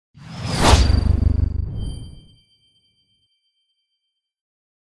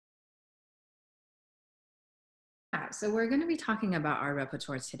so we're going to be talking about our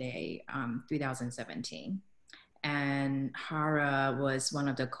repertoire today, 2017. And Hara was one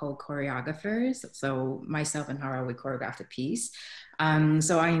of the co-choreographers. So myself and Hara, we choreographed the piece.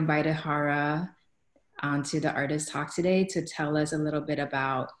 So I invited Hara onto the Artist Talk today to tell us a little bit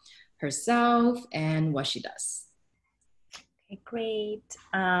about herself and what she does. Okay, great.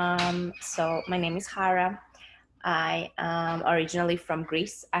 So my name is Hara. I am originally from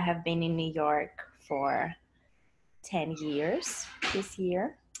Greece. I have been in New York for 10 years this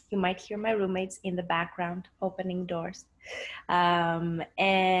year. You might hear my roommates in the background opening doors. And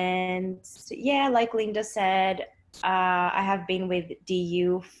yeah, like Linda said, I have been with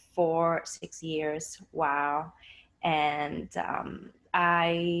DU for 6 years. Wow. And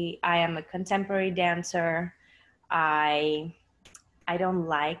I am a contemporary dancer. I don't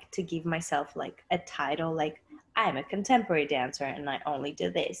like to give myself like a title like I'm a contemporary dancer and I only do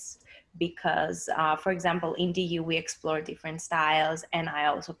this because for example in DU we explore different styles and I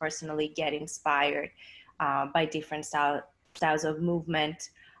also personally get inspired by different styles of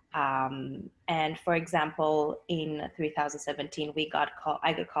movement, and for example in 2017 I got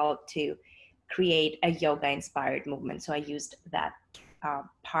called to create a yoga inspired movement, so I used that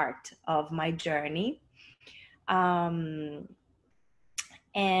part of my journey. um,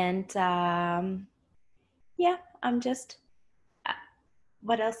 and yeah, I'm just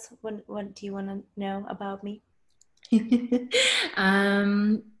what else, what do you want to know about me?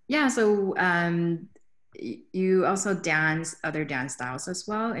 Yeah, so you also dance other dance styles as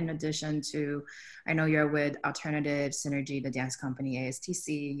well, in addition to, I know you're with Alternative Synergy, the dance company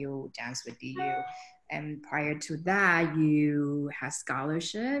ASTC, you dance with DU. And prior to that, you had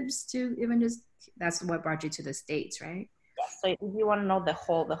scholarships to even just, that's what brought you to the States, right? So if you want to know the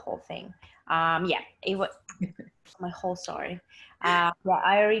whole thing, yeah, it was my whole story. Yeah,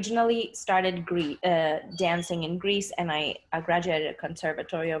 I originally started dancing in Greece, and I graduated a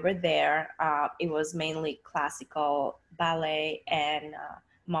conservatory over there. It was mainly classical ballet and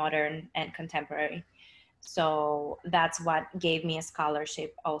modern and contemporary. So that's what gave me a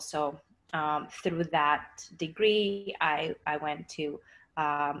scholarship. Also, through that degree, I went to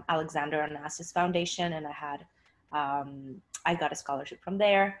Alexander Onassis Foundation, and I got a scholarship from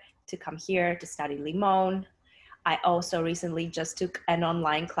there to come here to study Limon. I also recently just took an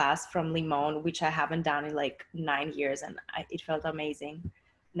online class from Limon, which I haven't done in like 9 years, and it felt amazing.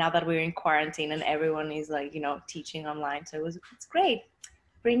 Now that we're in quarantine and everyone is like, teaching online, so it's great.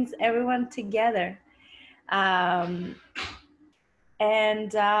 Brings everyone together. Um,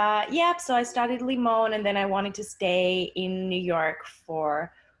 and yeah, so I studied Limon, and then I wanted to stay in New York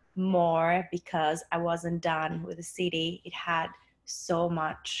for more because I wasn't done with the city. It had so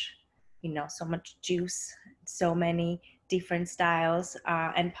much, so much juice, so many different styles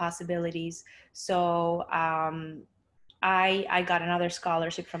and possibilities. So I got another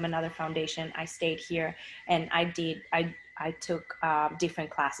scholarship from another foundation. I stayed here, and I took different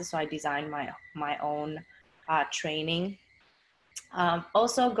classes. So I designed my own training.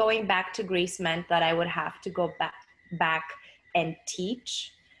 Also, going back to Greece meant that I would have to go back and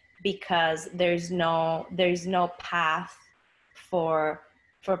teach, because there's no path for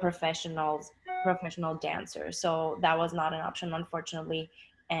professional dancers. So that was not an option, unfortunately.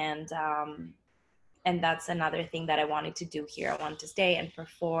 And that's another thing that I wanted to do here. I wanted to stay and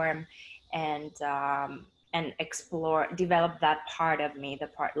perform and explore, develop that part of me, the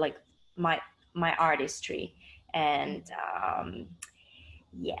part like my artistry. And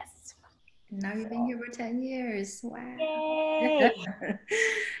yes. Now you've been here for 10 years. Wow. Yay!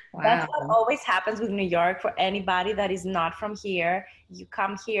 That's Wow. what always happens with New York for anybody that is not from here. You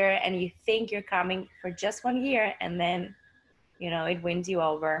come here and you think you're coming for just 1 year, and then, it wins you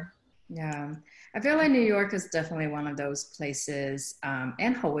over. Yeah, I feel like New York is definitely one of those places,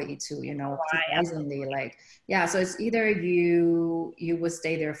 and Hawaii too, surprisingly, like, yeah, so it's either you would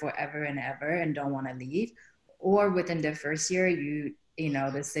stay there forever and ever and don't want to leave, or within the first year,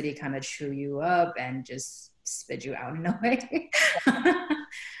 the city kind of chew you up and just spit you out in a way.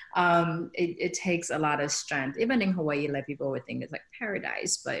 It takes a lot of strength. Even in Hawaii, like people would think it's like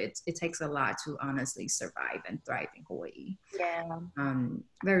paradise, but it takes a lot to honestly survive and thrive in Hawaii. Yeah.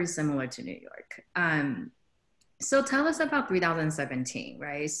 Very similar to New York. So tell us about 2017,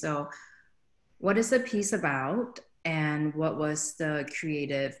 right? So what is the piece about, and what was the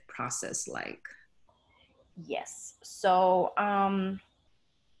creative process like? Yes. So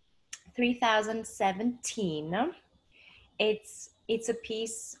 2017, it's a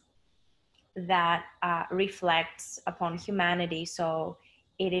piece that reflects upon humanity. So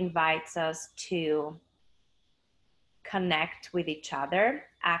it invites us to connect with each other,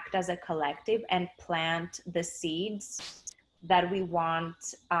 act as a collective, and plant the seeds that we want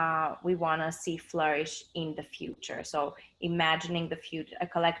to see flourish in the future. So imagining the future, a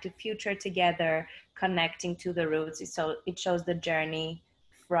collective future together, connecting to the roots. So it shows the journey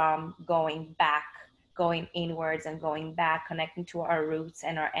from going back, going inwards and going back, connecting to our roots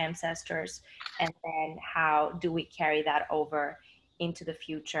and our ancestors, and then how do we carry that over into the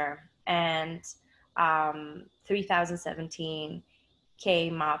future. And 3017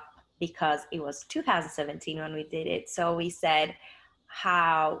 came up because it was 2017 when we did it. So we said,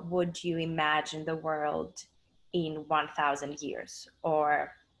 how would you imagine the world in 1000 years?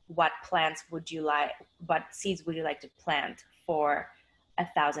 Or what plants would you like, what seeds would you like to plant for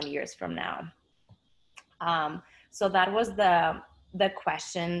 1000 years from now? So that was the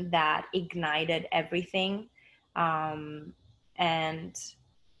question that ignited everything. And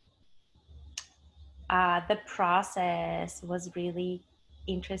the process was really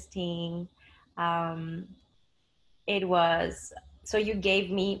interesting. It was, so you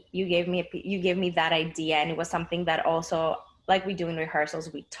gave me that idea, and it was something that also, like we do in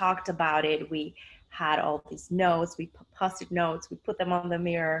rehearsals, we talked about it. We had all these notes, we post-it notes, we put them on the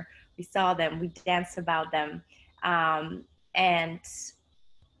mirror, we saw them, we danced about them. And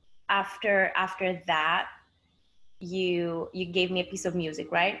after that, you gave me a piece of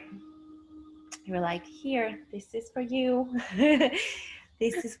music, right? You were like, here, this is for you.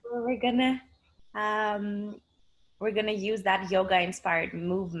 This is where we're gonna use that yoga inspired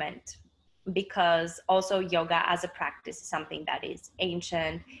movement, because also yoga as a practice is something that is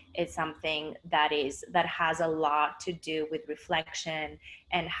ancient. It's something that has a lot to do with reflection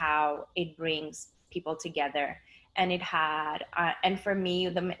and how it brings people together. And it had and for me,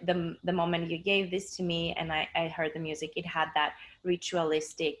 the moment you gave this to me and I heard the music, it had that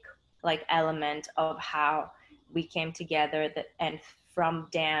ritualistic like element of how we came together, and from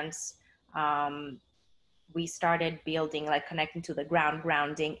dance we started building, like connecting to the ground,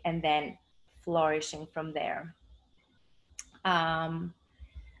 grounding, and then flourishing from there.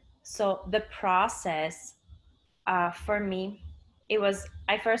 So the process for me, it was,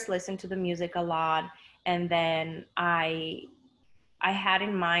 I first listened to the music a lot, and then I had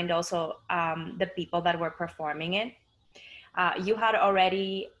in mind also the people that were performing it. You had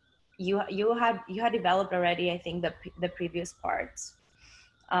already, you had developed already, I think, the previous parts.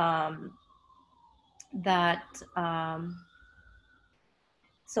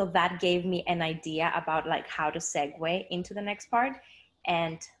 So that gave me an idea about like how to segue into the next part.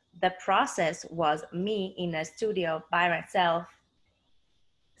 And the process was me in a studio by myself,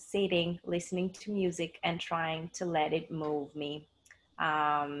 sitting, listening to music and trying to let it move me.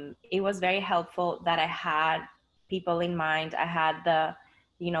 It was very helpful that I had people in mind. I had the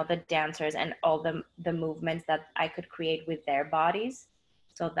dancers and all the movements that I could create with their bodies.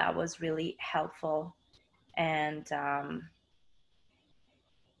 So that was really helpful. And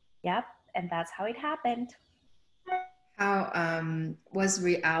yep, and that's how it happened. How was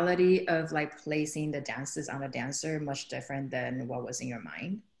reality of like placing the dances on the dancer much different than what was in your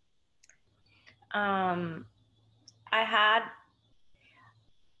mind? I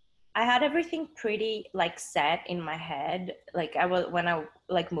had everything pretty like set in my head. Like I was, when I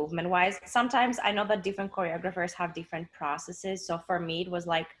like movement wise, sometimes I know that different choreographers have different processes. So for me, it was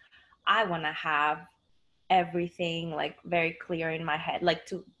like, I want to have everything like very clear in my head, like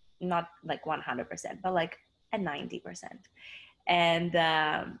to not like 100%, but like a 90%. And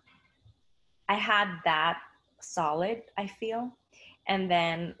I had that solid, I feel. And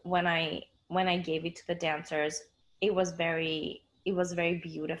then when I gave it to the dancers, it was very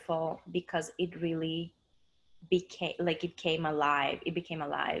beautiful, because it really became like it became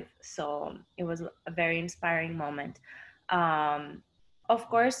alive. So it was a very inspiring moment. Of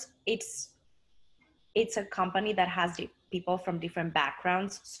course, it's a company that has people from different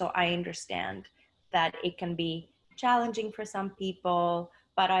backgrounds, so I understand that it can be challenging for some people,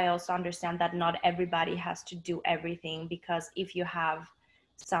 but I also understand that not everybody has to do everything, because if you have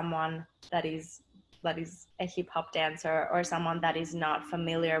someone that is a hip hop dancer, or someone that is not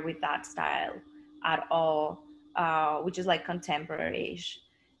familiar with that style at all, which is like contemporary-ish,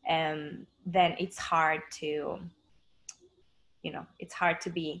 then it's hard to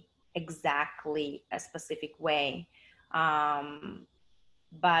be exactly a specific way.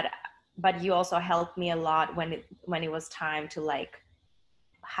 But you also helped me a lot when it was time to like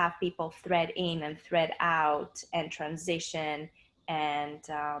have people thread in and thread out and transition. And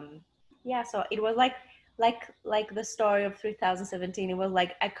yeah, so it was like the story of 3017. It was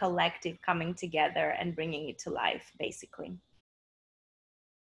like a collective coming together and bringing it to life, basically.